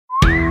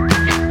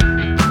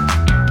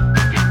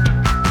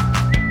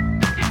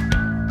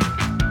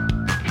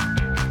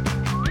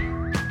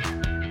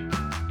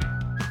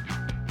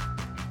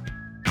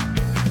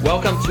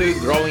Welcome to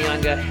Growing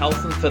Younger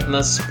Health and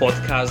Fitness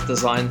podcast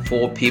designed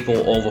for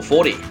people over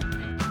 40.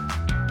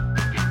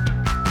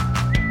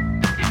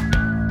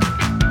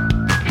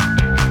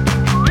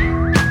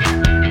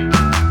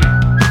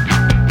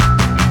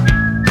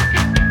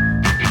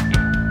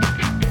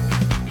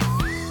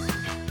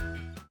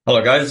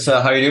 Hello guys,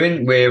 how are you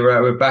doing?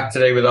 We're back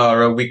today with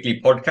our weekly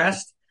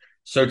podcast.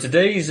 So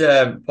today's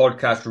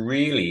podcast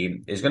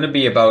really is going to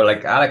be about,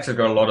 like, Alex has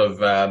got a lot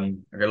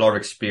of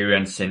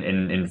experience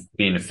in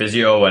being a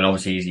physio, and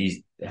obviously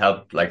he's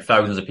helped like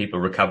thousands of people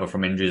recover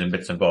from injuries and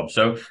bits and bobs.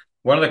 So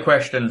one of the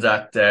questions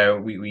that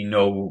we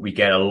know we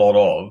get a lot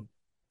of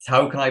is,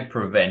 how can I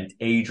prevent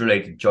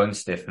age-related joint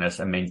stiffness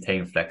and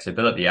maintain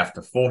flexibility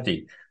after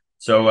 40?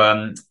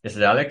 So this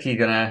is Alex. He's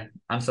going to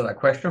answer that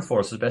question for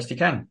us as best he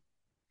can.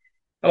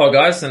 Hello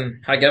guys,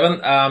 and hi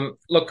Gavin.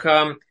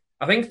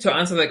 I think to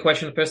answer that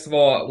question, first of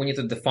all, we need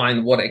to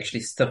define what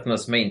actually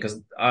stiffness means,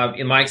 because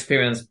in my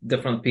experience,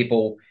 different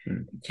people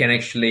can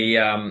actually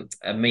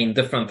mean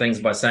different things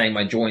by saying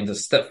my joint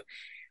is stiff.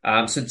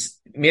 So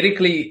it's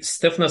medically,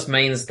 stiffness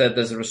means that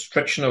there's a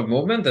restriction of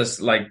movement. There's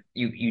like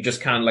you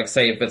just can't, like,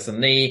 say if it's a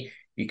knee,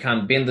 you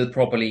can't bend it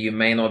properly, you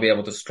may not be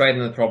able to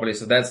straighten it properly.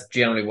 So that's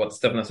generally what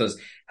stiffness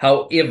is.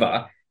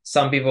 However,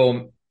 some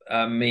people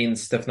mean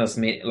stiffness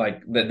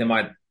like that they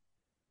might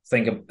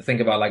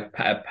think about like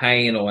a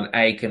pain or an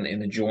ache in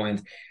the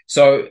joint.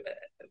 So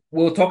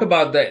we'll talk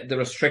about the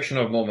restriction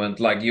of movement.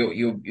 Like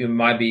you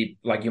might be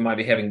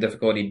having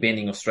difficulty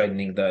bending or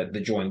straightening the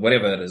joint,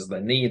 whatever it is,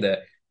 the knee,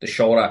 the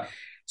shoulder.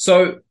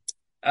 So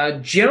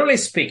generally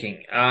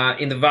speaking,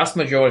 in the vast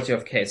majority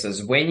of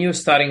cases, when you're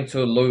starting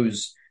to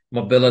lose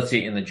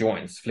mobility in the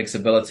joints,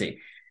 flexibility,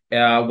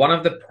 one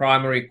of the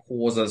primary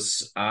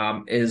causes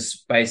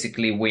is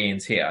basically wear and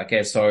tear.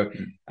 Okay, so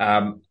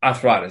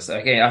arthritis.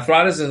 Okay,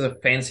 arthritis is a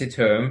fancy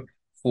term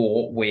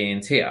for wear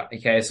and tear.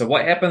 Okay, so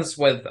what happens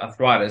with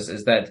arthritis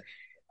is that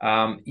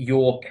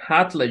your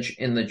cartilage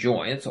in the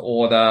joint,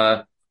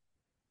 or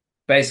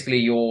basically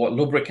your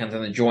lubricant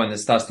in the joint,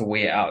 starts to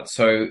wear out.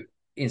 So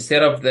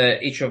instead of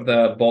each of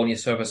the bony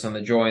surface on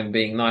the joint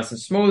being nice and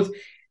smooth,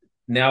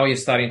 now you're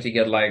starting to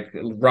get like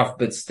rough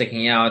bits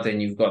sticking out,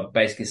 and you've got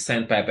basically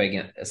sandpaper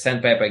against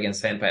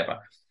sandpaper.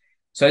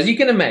 So as you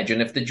can imagine,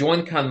 if the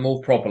joint can't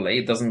move properly,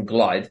 it doesn't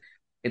glide,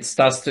 it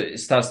starts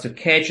to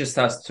catch, it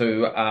starts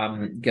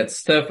to get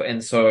stiff.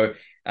 And so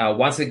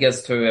once it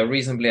gets to a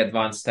reasonably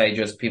advanced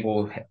stages,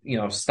 people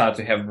start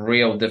to have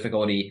real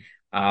difficulty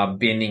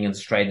bending and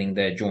straightening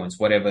their joints,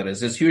 whatever it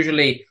is. It's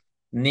usually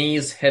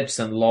knees, hips,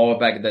 and lower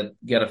back that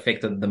get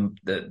affected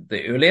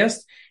the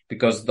earliest,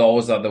 because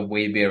those are the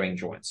weight-bearing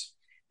joints.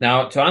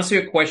 Now, to answer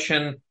your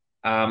question,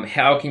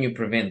 how can you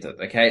prevent it?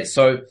 Okay,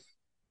 so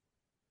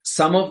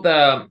some of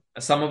the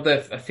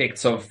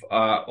effects of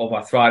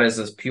arthritis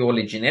is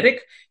purely genetic.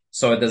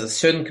 So there's a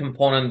certain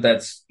component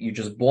that's you're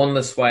just born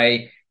this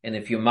way, and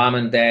if your mom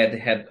and dad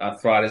had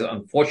arthritis,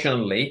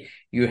 unfortunately,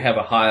 you have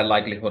a higher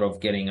likelihood of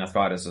getting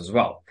arthritis as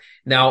well.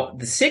 Now,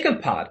 the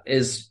second part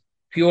is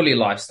purely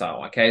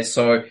lifestyle. Okay,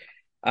 so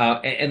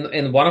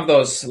and one of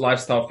those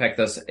lifestyle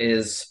factors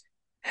is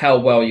how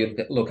well you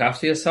look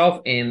after yourself,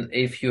 and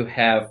if you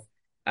have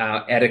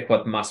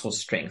adequate muscle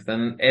strength.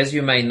 And as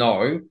you may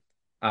know,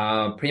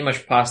 pretty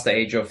much past the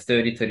age of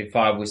 30,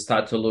 35, we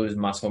start to lose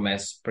muscle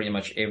mass pretty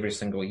much every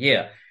single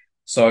year.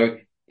 So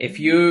if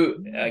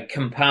you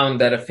compound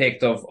that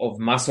effect of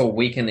muscle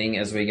weakening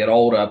as we get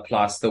older,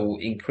 plus the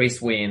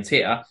increased wear and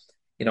tear,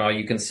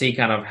 you can see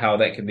kind of how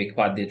that can be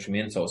quite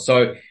detrimental.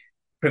 So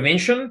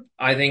prevention,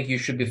 I think you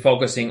should be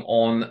focusing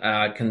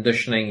on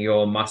conditioning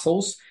your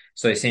muscles.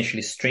 So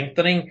essentially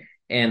strengthening,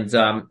 and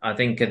I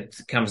think it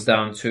comes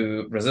down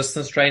to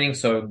resistance training.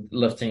 So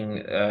lifting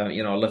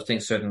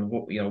certain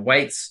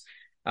weights.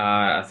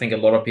 I think a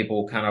lot of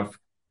people kind of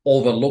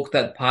overlook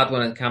that part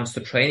when it comes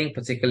to training,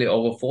 particularly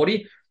over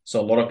 40. So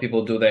a lot of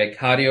people do their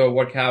cardio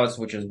workouts,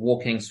 which is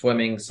walking,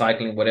 swimming,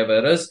 cycling, whatever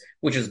it is,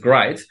 which is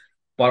great,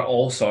 but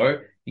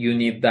also you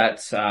need that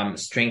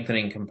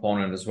strengthening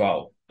component as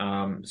well.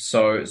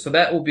 So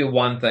that will be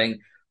one thing.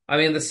 I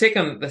mean, the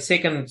second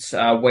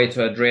way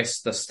to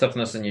address the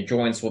stiffness in your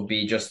joints would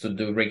be just to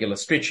do regular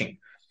stretching.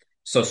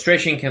 So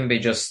stretching can be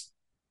just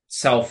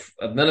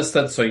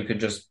self-administered. So you could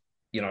just,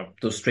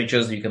 do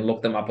stretches. You can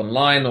look them up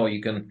online, or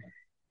you can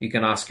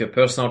ask your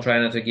personal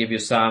trainer to give you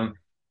some,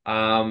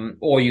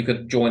 or you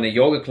could join a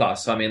yoga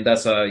class. I mean,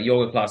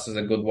 yoga class is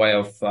a good way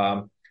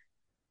of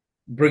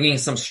bringing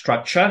some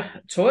structure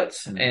to it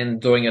and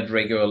doing it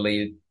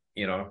regularly,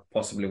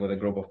 possibly with a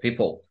group of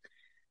people.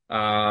 So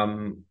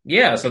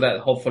that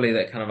hopefully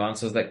that kind of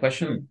answers that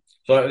question.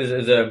 So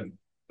there's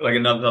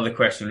another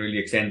question really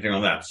extending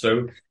on that.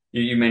 So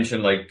you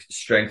mentioned like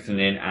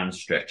strengthening and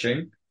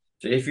stretching.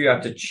 So if you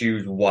have to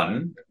choose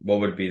one,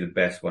 what would be the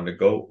best one to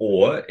go?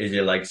 Or is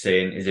it like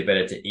saying, is it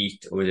better to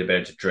eat or is it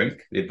better to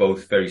drink? They're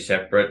both very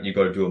separate. You've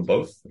got to do them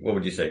both. What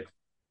would you say?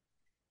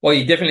 Well,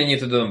 you definitely need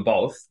to do them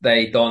both.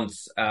 They don't,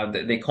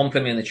 they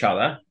complement each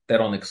other. They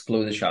don't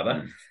exclude each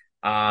other.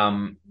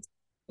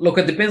 Look,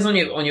 it depends on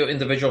your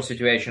individual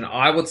situation.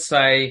 I would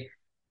say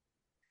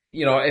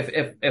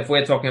if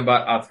we're talking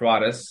about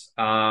arthritis,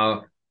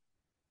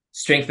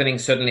 strengthening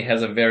certainly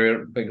has a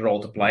very big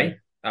role to play.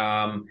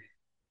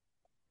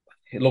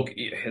 Look,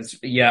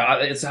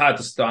 it's hard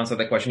to answer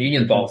that question. You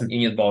need both.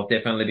 You need both,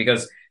 definitely,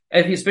 because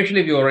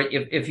especially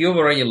if you've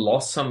already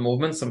lost some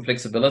movement, some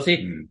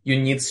flexibility, you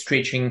need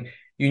stretching.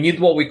 You need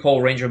what we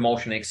call range of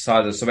motion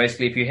exercises. So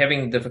basically, if you're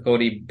having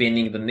difficulty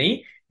bending the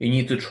knee, you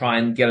need to try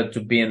and get it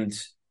to bend.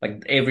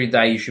 Like every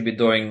day, you should be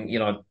doing,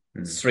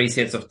 3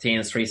 sets of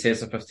 10, 3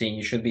 sets of 15.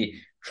 You should be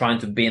trying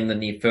to bend the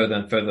knee further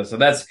and further. So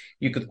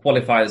you could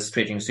qualify as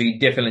stretching. So you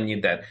definitely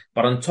need that.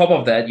 But on top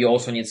of that, you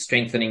also need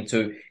strengthening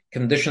to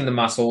condition the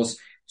muscles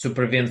to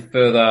prevent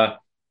further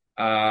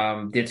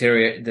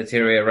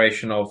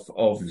deterioration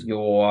of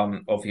your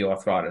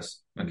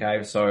arthritis.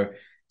 Okay, so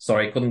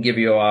sorry, couldn't give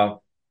you a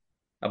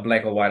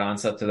black or white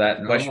answer to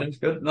that question. That's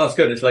good. No, it's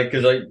good. It's like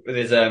because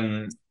there's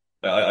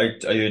I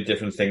hear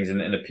different things in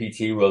the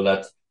PT world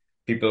that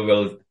people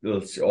will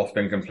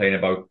often complain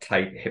about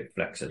tight hip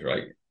flexors,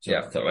 right? So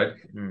Yeah. that's right.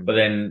 But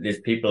then there's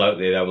people out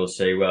there that will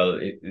say, well,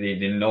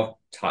 they're not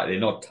tight. They're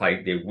not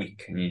tight. They're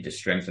weak. And you need to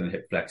strengthen the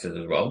hip flexors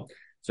as well.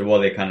 So what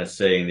they're kind of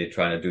saying, they're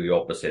trying to do the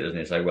opposite, isn't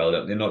it? It's like, well,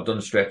 they're not done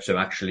stretch them,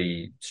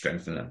 actually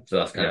strengthen them. So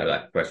that's kind of where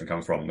that question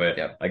comes from.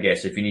 Where I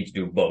guess if you need to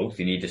do both,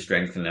 you need to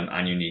strengthen them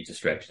and you need to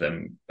stretch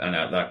them, and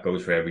that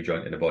goes for every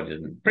joint in the body,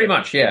 isn't it? Pretty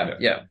much,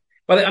 yeah.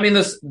 But I mean,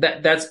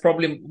 that's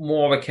probably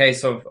more of a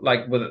case of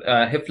like with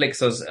hip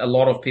flexors. A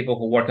lot of people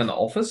who work in the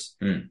office,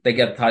 they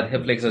get tight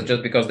hip flexors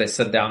just because they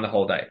sit down the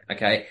whole day.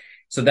 Okay,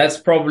 so that's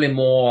probably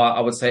more, I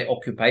would say,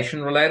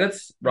 occupation related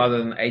rather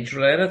than age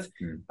related.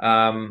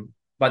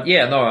 But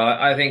yeah, no,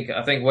 I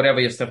think whatever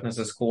your stiffness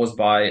is caused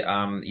by,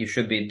 you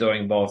should be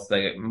doing both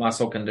the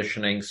muscle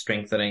conditioning,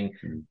 strengthening,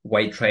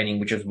 weight training,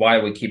 which is why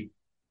we keep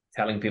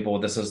telling people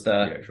this is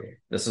the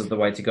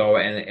way to go,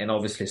 and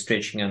obviously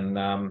stretching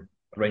and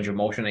range of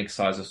motion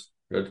exercises.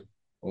 Good,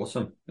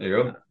 awesome. There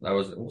you go. That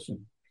was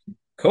awesome.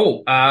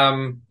 Cool.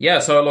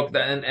 So look,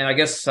 and I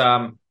guess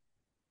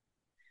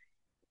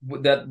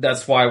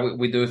that's why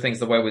we do things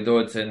the way we do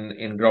it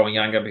in Growing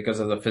Younger,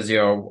 because as a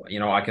physio,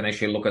 I can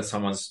actually look at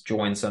someone's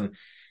joints and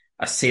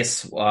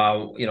assess,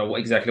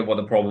 exactly what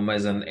the problem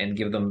is and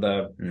give them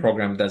the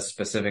program that's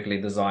specifically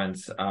designed,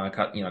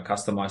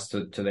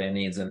 customized to their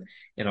needs. And,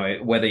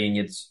 whether you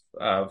need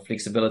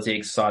flexibility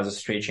exercises,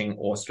 stretching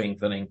or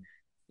strengthening,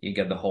 you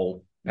get the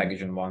whole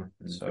package in one.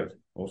 So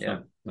awesome. Yeah.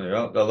 There you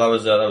go. Well, that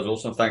was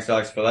awesome. Thanks,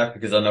 Alex, for that,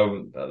 because I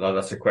know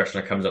that's a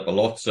question that comes up a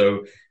lot.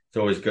 So it's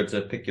always good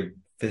to pick your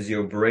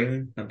physio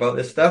brain about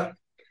this stuff.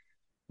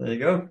 There you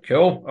go.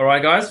 Cool. All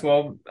right, guys.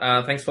 Well,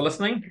 thanks for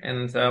listening,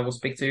 and we'll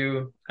speak to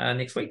you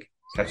next week.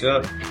 Catch you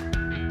up.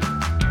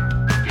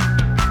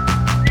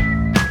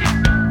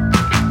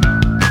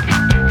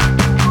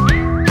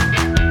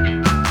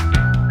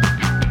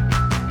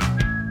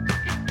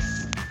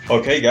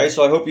 Okay, guys,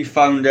 so I hope you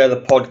found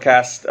the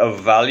podcast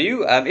of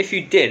value. If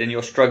you did and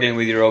you're struggling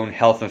with your own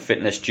health and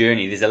fitness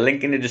journey, there's a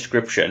link in the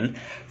description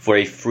for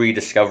a free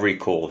discovery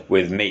call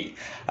with me.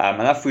 And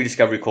that free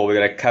discovery call, we're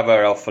going to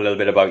cover off a little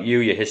bit about you,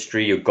 your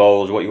history, your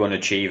goals, what you want to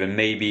achieve, and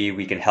maybe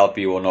we can help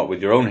you or not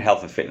with your own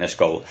health and fitness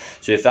goal.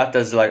 So if that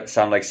does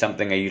sound like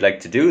something that you'd like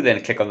to do,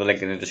 then click on the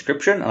link in the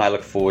description, and I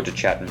look forward to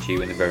chatting to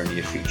you in the very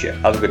near future.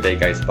 Have a good day,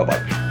 guys.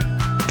 Bye-bye.